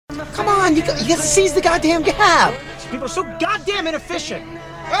Come on, you got to seize the goddamn gap. People are so goddamn inefficient.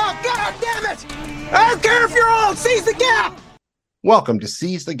 Oh, God damn it! I don't care if you're old, seize the gap! Welcome to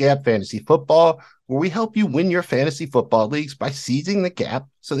Seize the Gap Fantasy Football, where we help you win your fantasy football leagues by seizing the gap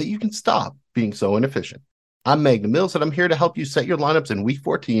so that you can stop being so inefficient. I'm Magnum Mills, and I'm here to help you set your lineups in Week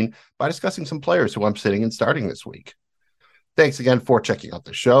 14 by discussing some players who I'm sitting and starting this week. Thanks again for checking out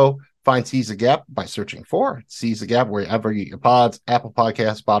the show. Find Seize the Gap by searching for Seize the Gap wherever you get your pods, Apple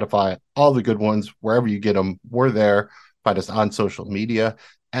Podcasts, Spotify, all the good ones, wherever you get them, we're there. Find us on social media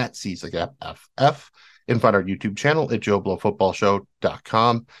at Seize the Gap FF. And find our YouTube channel at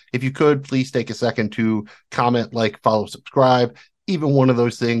JoeBlowFootballShow.com. If you could, please take a second to comment, like, follow, subscribe. Even one of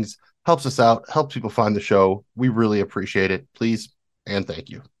those things helps us out, helps people find the show. We really appreciate it. Please and thank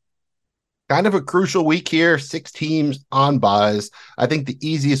you. Kind of a crucial week here, 6 teams on buys. I think the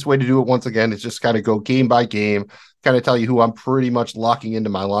easiest way to do it, once again, is just kind of go game by game, kind of tell you who I'm pretty much locking into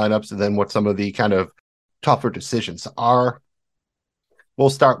my lineups and then what some of the kind of tougher decisions are. We'll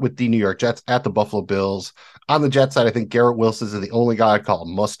start with the New York Jets at the Buffalo Bills. On the Jets side, I think Garrett Wilson is the only guy I'd call a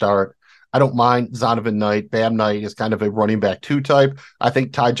must start. I don't mind Zonovan Knight. Bam Knight is kind of a running back 2 type. I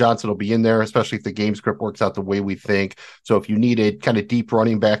think Ty Johnson will be in there, especially if the game script works out the way we think. So if you needed kind of deep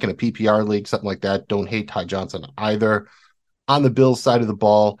running back in a PPR league, something like that, don't hate Ty Johnson either. On the Bills side of the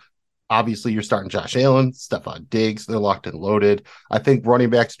ball, obviously you're starting Josh Allen, Stephon Diggs. They're locked and loaded. I think running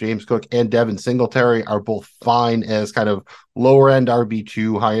backs James Cook and Devin Singletary are both fine as kind of lower end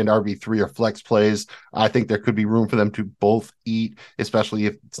RB2, high end RB3 or flex plays. I think there could be room for them to both eat, especially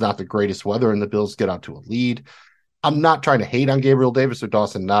if it's not the greatest weather and the Bills get out to a lead. I'm not trying to hate on Gabriel Davis or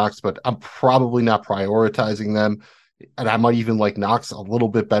Dawson Knox, but I'm probably not prioritizing them. And I might even like Knox a little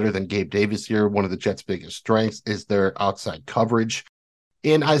bit better than Gabe Davis here. One of the Jets' biggest strengths is their outside coverage.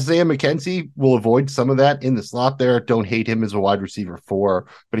 And Isaiah McKenzie will avoid some of that in the slot there. Don't hate him as a wide receiver 4.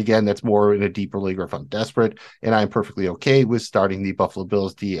 But again, that's more in a deeper league or if I'm desperate. And I'm perfectly okay with starting the Buffalo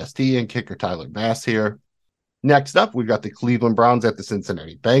Bills DST and kicker Tyler Bass here. Next up, we've got the Cleveland Browns at the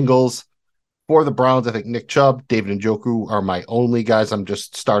Cincinnati Bengals. For the Browns, I think Nick Chubb, David Njoku are my only guys. I'm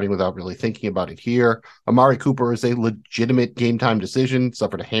just starting without really thinking about it here. Amari Cooper is a legitimate game time decision,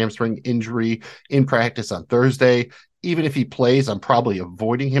 suffered a hamstring injury in practice on Thursday. Even if he plays, I'm probably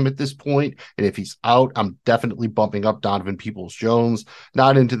avoiding him at this point. And if he's out, I'm definitely bumping up Donovan Peoples-Jones.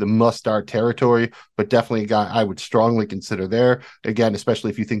 Not into the must-start territory, but definitely a guy I would strongly consider there. Again, especially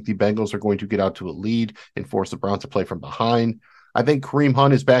if you think the Bengals are going to get out to a lead and force the Browns to play from behind. I think Kareem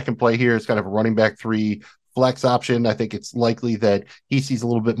Hunt is back in play here. It's kind of a running back 3 flex option. I think it's likely that he sees a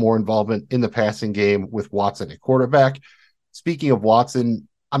little bit more involvement in the passing game with Watson at quarterback. Speaking of Watson,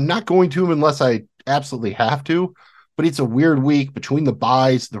 I'm not going to him unless I absolutely have to. But it's a weird week between the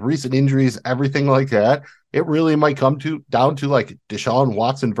buys, the recent injuries, everything like that. It really might come down to like Deshaun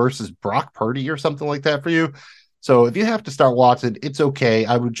Watson versus Brock Purdy or something like that for you. So if you have to start Watson, it's okay.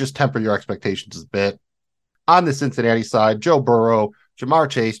 I would just temper your expectations a bit. On the Cincinnati side, Joe Burrow, Jamar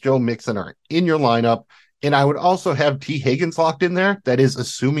Chase, Joe Mixon are in your lineup. And I would also have T. Higgins locked in there. That is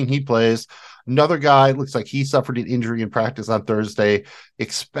assuming he plays. Another guy, looks like he suffered an injury in practice on Thursday,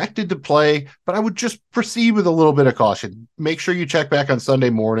 expected to play, but I would just proceed with a little bit of caution. Make sure you check back on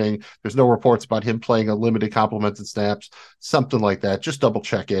Sunday morning. There's no reports about him playing a limited complemented snaps, something like that. Just double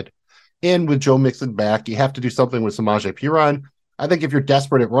check it. And with Joe Mixon back, you have to do something with Samaje Perine. I think if you're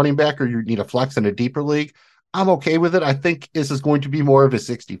desperate at running back or you need a flex in a deeper league, I'm okay with it. I think this is going to be more of a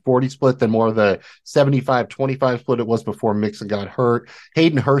 60-40 split than more of the 75-25 split it was before Mixon got hurt.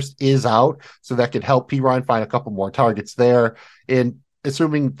 Hayden Hurst is out, so that could help Perine find a couple more targets there. And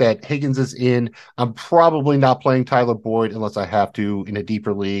assuming that Higgins is in, I'm probably not playing Tyler Boyd unless I have to in a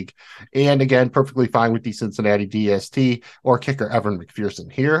deeper league. And again, perfectly fine with the Cincinnati DST or kicker Evan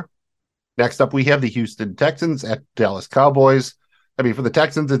McPherson here. Next up, we have the Houston Texans at Dallas Cowboys. I mean, for the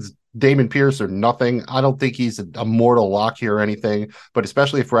Texans, it's Damon Pierce or nothing. I don't think he's a mortal lock here or anything, but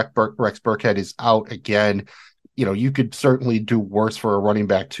especially if Rex Burkhead is out again, you could certainly do worse for a running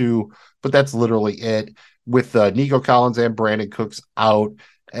back too, but that's literally it. With Nico Collins and Brandon Cooks out,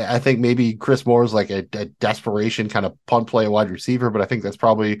 I think maybe Chris Moore is like a desperation kind of punt play wide receiver, but I think that's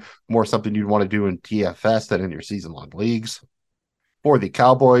probably more something you'd want to do in DFS than in your season-long leagues. For the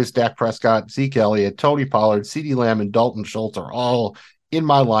Cowboys, Dak Prescott, Zeke Elliott, Tony Pollard, CeeDee Lamb, and Dalton Schultz are all in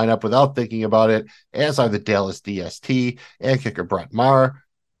my lineup without thinking about it, as are the Dallas DST and kicker Brett Maher.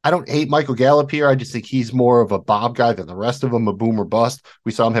 I don't hate Michael Gallup here. I just think he's more of a Bob guy than the rest of them, a boom or bust.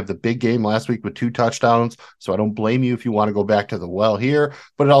 We saw him have the big game last week with 2 touchdowns, so I don't blame you if you want to go back to the well here,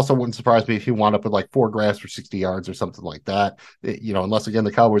 but it also wouldn't surprise me if he wound up with like 4 grabs for 60 yards or something like that. Unless, again,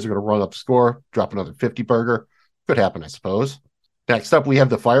 the Cowboys are going to run up the score, drop another 50 burger. Could happen, I suppose. Next up, we have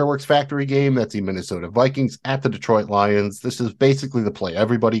the Fireworks Factory game. That's the Minnesota Vikings at the Detroit Lions. This is basically the play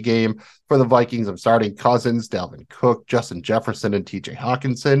everybody game. For the Vikings, I'm starting Cousins, Dalvin Cook, Justin Jefferson, and TJ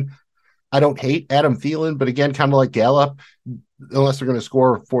Hawkinson. I don't hate Adam Thielen, but again, kind of like Gallup, unless they're going to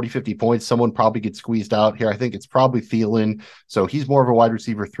score 40, 50 points, someone probably gets squeezed out here. I think it's probably Thielen. So he's more of a wide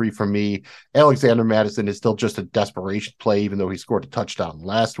receiver 3 for me. Alexander Mattison is still just a desperation play, even though he scored a touchdown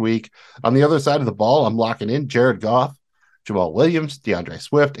last week. On the other side of the ball, I'm locking in Jared Goff, Jamal Williams, DeAndre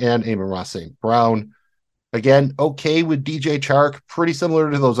Swift, and Amon-Ra St. Brown. Again, okay with DJ Chark, pretty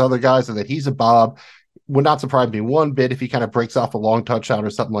similar to those other guys, and that he's a Bob. Would not surprise me one bit if he kind of breaks off a long touchdown or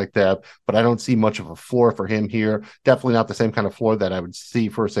something like that, but I don't see much of a floor for him here. Definitely not the same kind of floor that I would see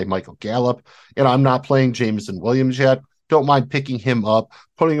for, say, Michael Gallup. And I'm not playing Jameson Williams yet. Don't mind picking him up,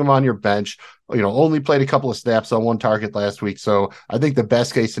 putting him on your bench. Only played a couple of snaps on one target last week. So I think the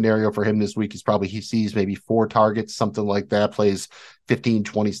best case scenario for him this week is probably he sees maybe 4 targets, something like that, plays 15,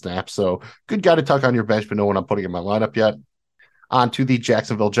 20 snaps. So good guy to tuck on your bench, but no one I'm putting in my lineup yet. On to the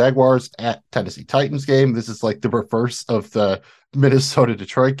Jacksonville Jaguars at Tennessee Titans game. This is like the reverse of the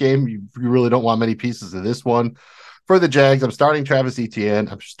Minnesota-Detroit game. You really don't want many pieces of this one. For the Jags, I'm starting Travis Etienne.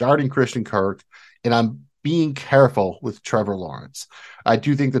 I'm starting Christian Kirk, and I'm being careful with Trevor Lawrence. I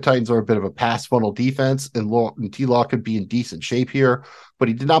do think the Titans are a bit of a pass funnel defense, and T-Law could be in decent shape here, but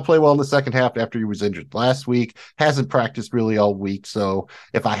he did not play well in the second half after he was injured last week, hasn't practiced really all week. So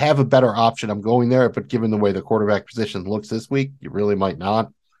if I have a better option, I'm going there, but given the way the quarterback position looks this week, you really might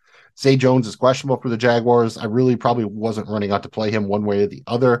not. Zay Jones is questionable for the Jaguars. I really probably wasn't running out to play him one way or the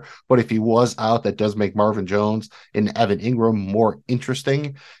other, but if he was out, that does make Marvin Jones and Evan Ingram more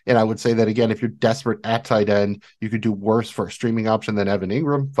interesting. And I would say that, again, if you're desperate at tight end, you could do worse for a streaming option than Evan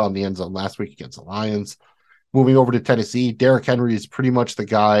Ingram. Found the end zone last week against the Lions. Moving over to Tennessee, Derrick Henry is pretty much the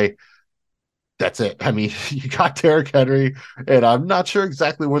guy. That's it. I mean, you got Derrick Henry, and I'm not sure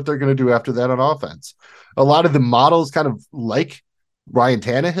exactly what they're going to do after that on offense. A lot of the models kind of like Ryan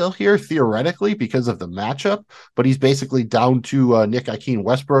Tannehill here, theoretically, because of the matchup, but he's basically down to Nick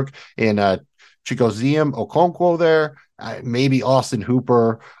Westbrook and Chigozie Okonkwo there, maybe Austin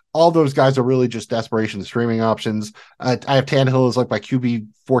Hooper. All those guys are really just desperation streaming options. I have Tannehill as like my QB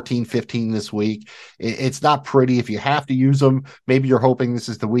 14, 15 this week. It's not pretty. If you have to use him, maybe you're hoping this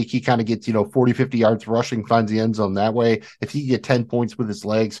is the week he kind of gets, 40, 50 yards rushing, finds the end zone that way. If he can get 10 points with his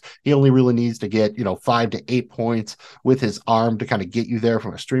legs, he only really needs to get, 5 to 8 points with his arm to kind of get you there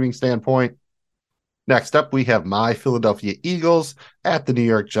from a streaming standpoint. Next up, we have my Philadelphia Eagles at the New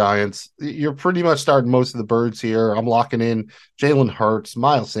York Giants. You're pretty much starting most of the birds here. I'm locking in Jalen Hurts,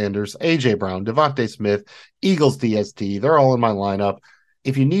 Miles Sanders, A.J. Brown, Devontae Smith, Eagles DST. They're all in my lineup.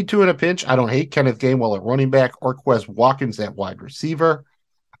 If you need to in a pinch, I don't hate Kenneth Gainwell at running back or Quez Watkins at wide receiver.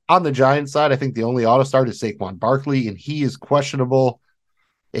 On the Giants side, I think the only auto start is Saquon Barkley, and he is questionable.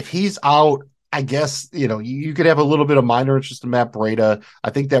 If he's out, I guess, you could have a little bit of minor interest in Matt Breida. I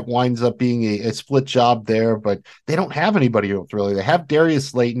think that winds up being a split job there, but they don't have anybody else really. They have Darius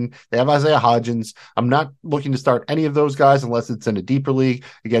Slayton. They have Isaiah Hodgins. I'm not looking to start any of those guys unless it's in a deeper league.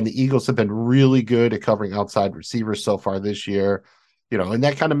 Again, the Eagles have been really good at covering outside receivers so far this year, and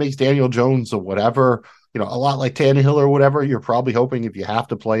that kind of makes Daniel Jones or whatever, a lot like Tannehill or whatever. You're probably hoping if you have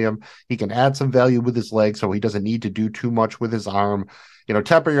to play him, he can add some value with his legs so he doesn't need to do too much with his arm.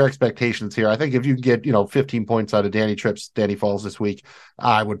 Temper your expectations here. I think if you can get, 15 points out of Danny Falls this week,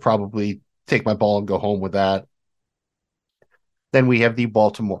 I would probably take my ball and go home with that. Then we have the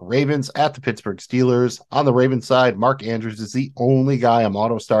Baltimore Ravens at the Pittsburgh Steelers. On the Ravens side, Mark Andrews is the only guy I'm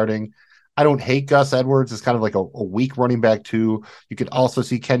auto starting. I don't hate Gus Edwards. It's kind of like a weak running back too. You could also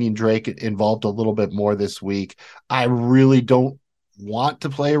see Kenyon Drake involved a little bit more this week. I really don't want to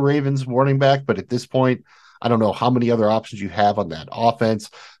play a Ravens running back, but at this point, I don't know how many other options you have on that offense.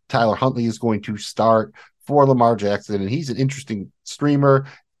 Tyler Huntley is going to start for Lamar Jackson, and he's an interesting streamer.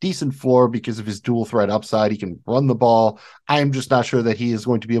 Decent floor because of his dual threat upside. He can run the ball. I'm just not sure that he is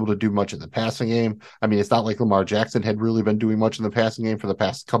going to be able to do much in the passing game. I mean, it's not like Lamar Jackson had really been doing much in the passing game for the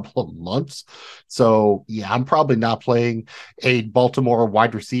past couple of months. So, yeah, I'm probably not playing a Baltimore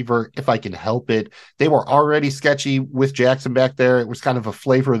wide receiver if I can help it. They were already sketchy with Jackson back there. It was kind of a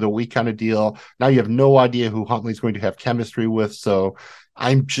flavor of the week kind of deal. Now you have no idea who Huntley's going to have chemistry with. So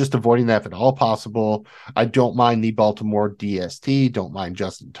I'm just avoiding that if at all possible. I don't mind the Baltimore DST. Don't mind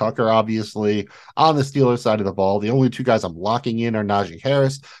Justin Tucker, obviously. On the Steelers side of the ball, the only two guys I'm locking in are Najee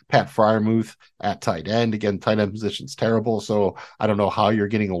Harris, Pat Freiermuth at tight end. Again, tight end position's terrible, so I don't know how you're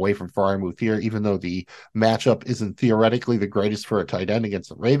getting away from Freiermuth here, even though the matchup isn't theoretically the greatest for a tight end against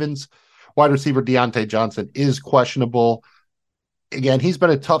the Ravens. Wide receiver Deontay Johnson is questionable. Again, he's been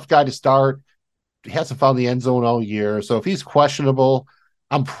a tough guy to start. He hasn't found the end zone all year. So if he's questionable,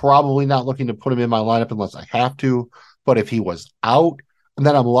 I'm probably not looking to put him in my lineup unless I have to. But if he was out, and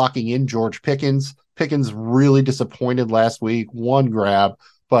then I'm locking in George Pickens. Pickens really disappointed last week, one grab,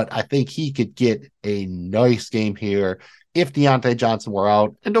 but I think he could get a nice game here if Deontay Johnson were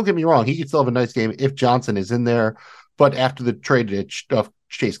out. And don't get me wrong, he could still have a nice game if Johnson is in there. But after the trade of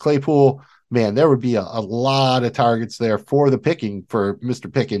Chase Claypool, man, there would be a lot of targets there for the picking for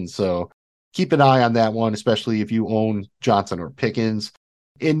Mr. Pickens. So keep an eye on that one, especially if you own Johnson or Pickens.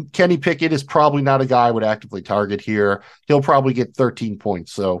 And Kenny Pickett is probably not a guy I would actively target here. He'll probably get 13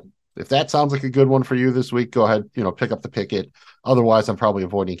 points. So if that sounds like a good one for you this week, go ahead, pick up the Pickett. Otherwise, I'm probably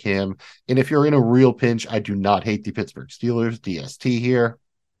avoiding him. And if you're in a real pinch, I do not hate the Pittsburgh Steelers, DST here.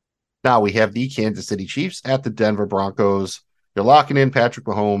 Now we have the Kansas City Chiefs at the Denver Broncos. You're locking in Patrick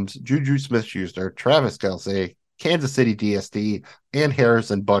Mahomes, Juju Smith-Schuster, Travis Kelce, Kansas City DST, and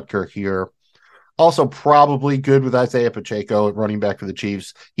Harrison Butker here. Also probably good with Isaiah Pacheco at running back for the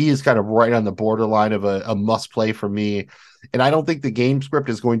Chiefs. He is kind of right on the borderline of a must play for me. And I don't think the game script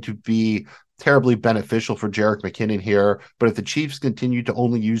is going to be terribly beneficial for Jerick McKinnon here. But if the Chiefs continue to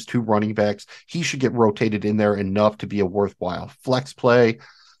only use 2 running backs, he should get rotated in there enough to be a worthwhile flex play.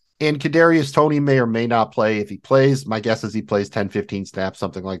 And Kadarius Toney may or may not play. If he plays, my guess is he plays 10, 15 snaps,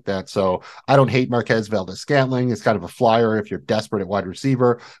 something like that. So I don't hate Marquez Valdes-Scantling. It's kind of a flyer if you're desperate at wide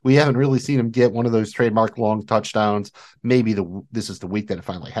receiver. We haven't really seen him get one of those trademark long touchdowns. Maybe this is the week that it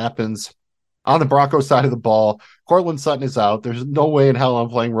finally happens. On the Broncos side of the ball, Courtland Sutton is out. There's no way in hell I'm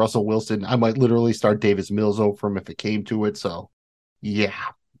playing Russell Wilson. I might literally start Davis Mills over him if it came to it. So, yeah.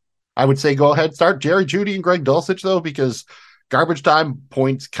 I would say go ahead, start Jerry Jeudy and Greg Dulcich, though, because garbage time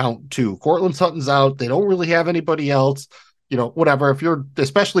points count too. Courtland Sutton's out. They don't really have anybody else. Whatever. If you're,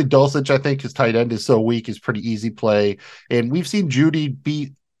 especially Dulcich, I think his tight end is so weak, is pretty easy play. And we've seen Jeudy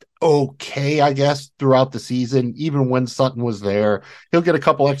be okay, I guess, throughout the season. Even when Sutton was there, he'll get a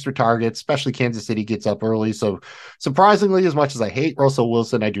couple extra targets, especially Kansas City gets up early. So surprisingly, as much as I hate Russell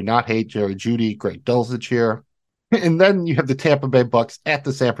Wilson, I do not hate Jerry Jeudy, Greg Dulcich here. And then you have the Tampa Bay Bucks at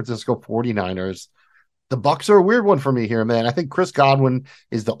the San Francisco 49ers. The Bucks are a weird one for me here, man. I think Chris Godwin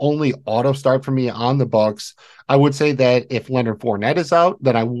is the only auto start for me on the Bucks. I would say that if Leonard Fournette is out,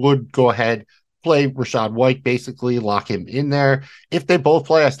 then I would go ahead, play Rachaad White, basically lock him in there. If they both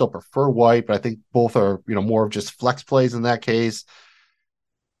play, I still prefer White, but I think both are, more of just flex plays in that case.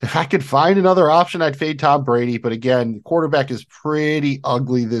 If I could find another option, I'd fade Tom Brady. But again, the quarterback is pretty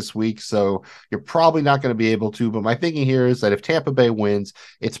ugly this week, so you're probably not going to be able to. But my thinking here is that if Tampa Bay wins,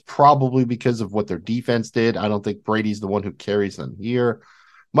 it's probably because of what their defense did. I don't think Brady's the one who carries them here.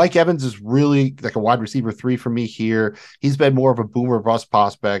 Mike Evans is really like a wide receiver 3 for me here. He's been more of a boomer bust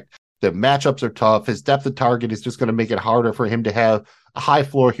prospect. The matchups are tough. His depth of target is just going to make it harder for him to have a high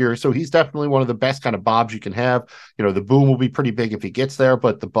floor here. So he's definitely one of the best kind of bobs you can have. The boom will be pretty big if he gets there,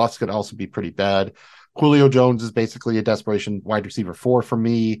 but the bust could also be pretty bad. Julio Jones is basically a desperation wide receiver 4 for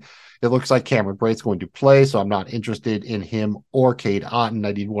me. It looks like Cameron Brate's going to play, so I'm not interested in him or Cade Otton.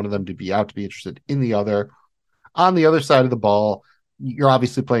 I need one of them to be out to be interested in the other. On the other side of the ball, you're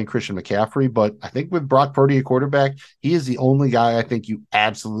obviously playing Christian McCaffrey, but I think with Brock Purdy a quarterback, he is the only guy I think you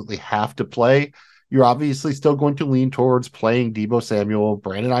absolutely have to play. You're obviously still going to lean towards playing Deebo Samuel,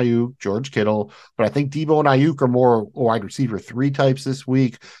 Brandon Ayuk, George Kittle, but I think Deebo and Ayuk are more wide receiver 3 types this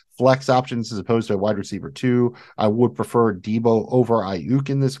week, flex options as opposed to a wide receiver 2. I would prefer Deebo over Ayuk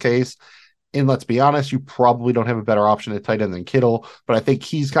in this case. And let's be honest, you probably don't have a better option at tight end than Kittle, but I think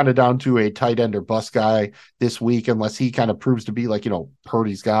he's kind of down to a tight end or bust guy this week, unless he kind of proves to be like,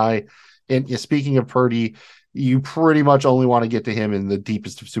 Purdy's guy. And speaking of Purdy, you pretty much only want to get to him in the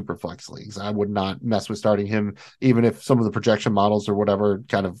deepest of super flex leagues. I would not mess with starting him, even if some of the projection models or whatever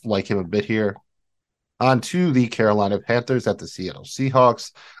kind of like him a bit here. On to the Carolina Panthers at the Seattle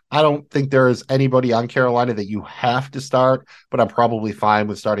Seahawks. I don't think there is anybody on Carolina that you have to start, but I'm probably fine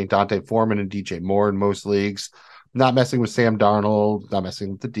with starting Dante Foreman and DJ Moore in most leagues. Not messing with Sam Darnold, not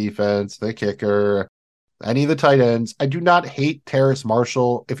messing with the defense, the kicker, any of the tight ends. I do not hate Terrace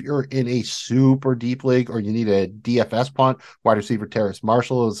Marshall. If you're in a super deep league or you need a DFS punt, wide receiver Terrace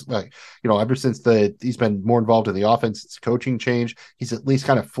Marshall is like, ever since he's been more involved in the offense, it's coaching change. He's at least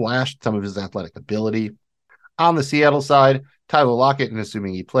kind of flashed some of his athletic ability. On the Seattle side, Tyler Lockett, and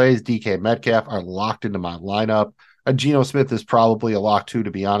assuming he plays, DK Metcalf are locked into my lineup. Geno Smith is probably a lock too,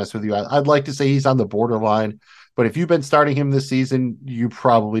 to be honest with you. I'd like to say he's on the borderline, but if you've been starting him this season, you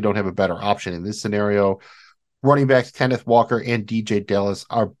probably don't have a better option in this scenario. Running backs Kenneth Walker and DJ Dallas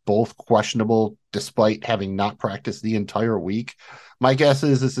are both questionable despite having not practiced the entire week. My guess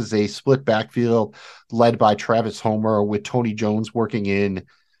is this is a split backfield led by Travis Homer with Tony Jones working in.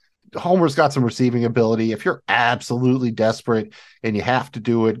 Homer's got some receiving ability. If you're absolutely desperate and you have to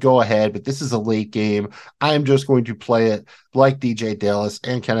do it, go ahead. But this is a late game. I am just going to play it like DJ Dallas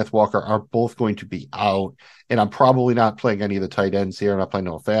and Kenneth Walker are both going to be out. And I'm probably not playing any of the tight ends here. I'm not playing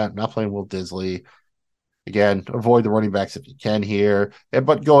Noah Fant. I'm not playing Will Disley. Again, avoid the running backs if you can here.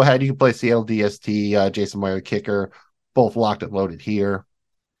 But go ahead. You can play Seattle DST, Jason Meyer kicker, both locked and loaded here.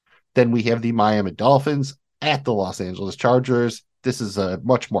 Then we have the Miami Dolphins at the Los Angeles Chargers. This is a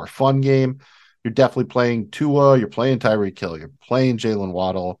much more fun game. You're definitely playing Tua. You're playing Tyreek Hill. You're playing Jalen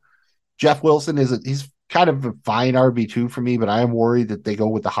Waddle. Jeff Wilson he's kind of a fine RB2 for me, but I am worried that they go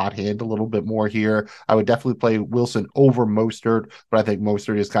with the hot hand a little bit more here. I would definitely play Wilson over Mostert, but I think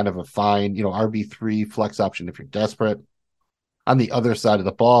Mostert is kind of a fine, RB3 flex option if you're desperate. On the other side of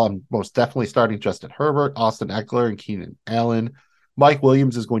the ball, I'm most definitely starting Justin Herbert, Austin Eckler, and Keenan Allen. Mike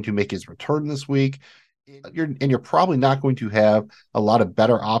Williams is going to make his return this week. You're probably not going to have a lot of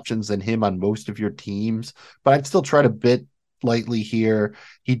better options than him on most of your teams, but I'd still try to bid lightly here.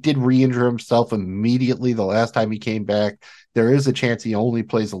 He did re-injure himself immediately the last time he came back. There is a chance he only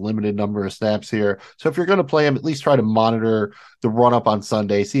plays a limited number of snaps here. So if you're going to play him, at least try to monitor the run-up on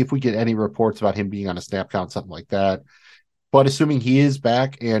Sunday, see if we get any reports about him being on a snap count, something like that. But assuming he is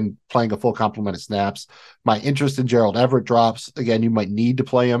back and playing a full complement of snaps, my interest in Gerald Everett drops. Again, you might need to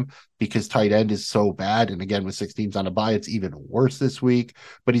play him because tight end is so bad. And again, with 6 teams on a bye, it's even worse this week.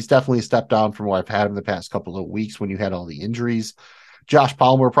 But he's definitely a step down from what I've had him the past couple of weeks when you had all the injuries. Josh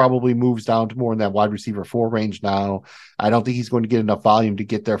Palmer probably moves down to more in that wide receiver 4 range now. I don't think he's going to get enough volume to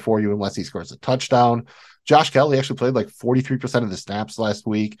get there for you unless he scores a touchdown. Josh Kelly actually played like 43% of the snaps last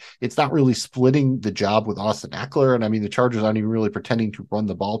week. It's not really splitting the job with Austin Eckler. And I mean, the Chargers aren't even really pretending to run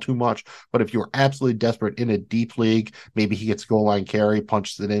the ball too much. But if you're absolutely desperate in a deep league, maybe he gets goal line carry,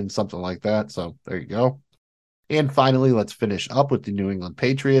 punches it in, something like that. So there you go. And finally, let's finish up with the New England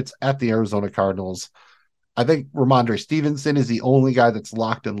Patriots at the Arizona Cardinals. I think Ramondre Stevenson is the only guy that's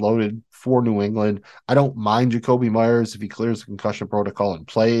locked and loaded for New England. I don't mind Jacoby Myers if he clears the concussion protocol and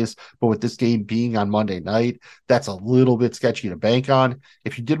plays, but with this game being on Monday night, that's a little bit sketchy to bank on.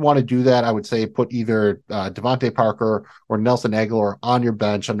 If you did want to do that, I would say put either Devontae Parker or Nelson Agholor on your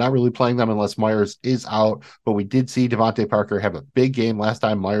bench. I'm not really playing them unless Myers is out, but we did see Devontae Parker have a big game last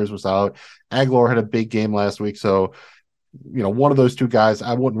time Myers was out. Agholor had a big game last week, so one of those two guys,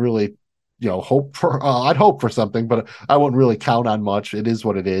 I wouldn't really hope for, I'd hope for something, but I wouldn't really count on much. It is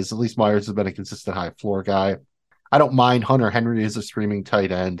what it is. At least Myers has been a consistent high floor guy. I don't mind Hunter Henry as a streaming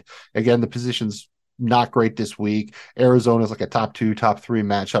tight end. Again, the position's not great this week. Arizona's like a top 2, top 3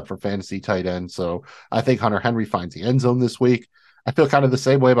 matchup for fantasy tight end. So I think Hunter Henry finds the end zone this week. I feel kind of the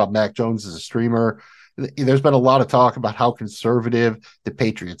same way about Mac Jones as a streamer. There's been a lot of talk about how conservative the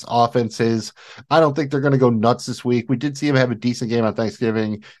Patriots offense is. I don't think they're going to go nuts this week. We did see him have a decent game on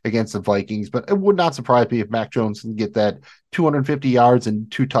Thanksgiving against the Vikings, but it would not surprise me if Mac Jones can get that 250 yards and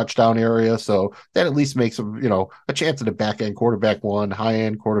 2 touchdown area. So that at least makes him, a chance at a back end quarterback 1, high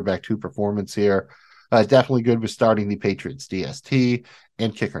end quarterback 2 performance here. Definitely good with starting the Patriots DST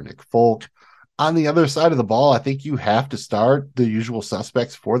and kicker Nick Folk. On the other side of the ball, I think you have to start the usual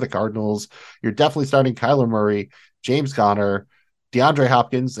suspects for the Cardinals. You're definitely starting Kyler Murray, James Conner, DeAndre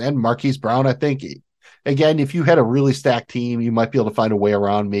Hopkins, and Marquise Brown. I think, again, if you had a really stacked team, you might be able to find a way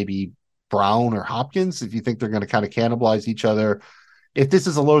around maybe Brown or Hopkins if you think they're going to kind of cannibalize each other. If this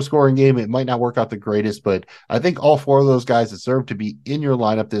is a low-scoring game, it might not work out the greatest, but I think all 4 of those guys deserve to be in your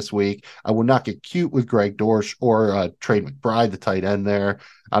lineup this week. I would not get cute with Greg Dortch or Trey McBride, the tight end there.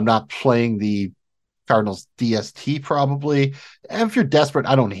 I'm not playing the Cardinals DST probably. And if you're desperate,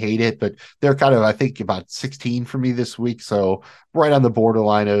 I don't hate it, but they're kind of, I think, about 16 for me this week. So right on the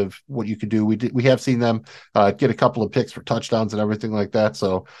borderline of what you could do. We have seen them get a couple of picks for touchdowns and everything like that.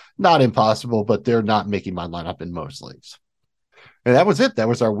 So not impossible, but they're not making my lineup in most leagues. And that was it. That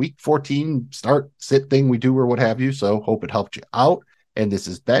was our week 14 start sit thing we do or what have you. So hope it helped you out. And this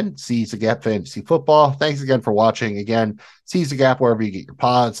has been Seize the Gap Fantasy Football. Thanks again for watching. Again, Seize the Gap wherever you get your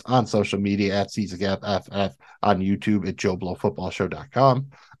pods, on social media at Seize the Gap FF, on YouTube at JoeBlowFootballShow.com.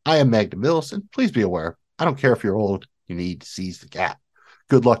 I am Magda Mills, and please be aware, I don't care if you're old, you need to seize the gap.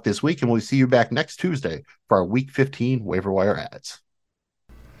 Good luck this week, and we'll see you back next Tuesday for our Week 15 waiver wire ads.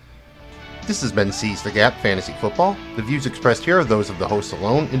 This has been Seize the Gap Fantasy Football. The views expressed here are those of the hosts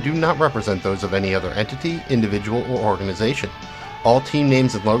alone and do not represent those of any other entity, individual, or organization. All team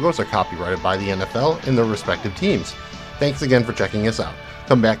names and logos are copyrighted by the NFL and their respective teams. Thanks again for checking us out.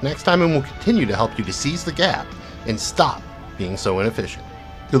 Come back next time and we'll continue to help you to seize the gap and stop being so inefficient.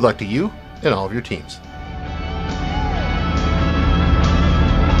 Good luck to you and all of your teams.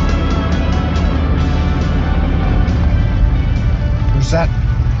 Who's that?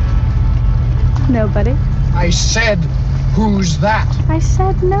 Nobody. I said, who's that? I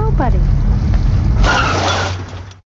said nobody.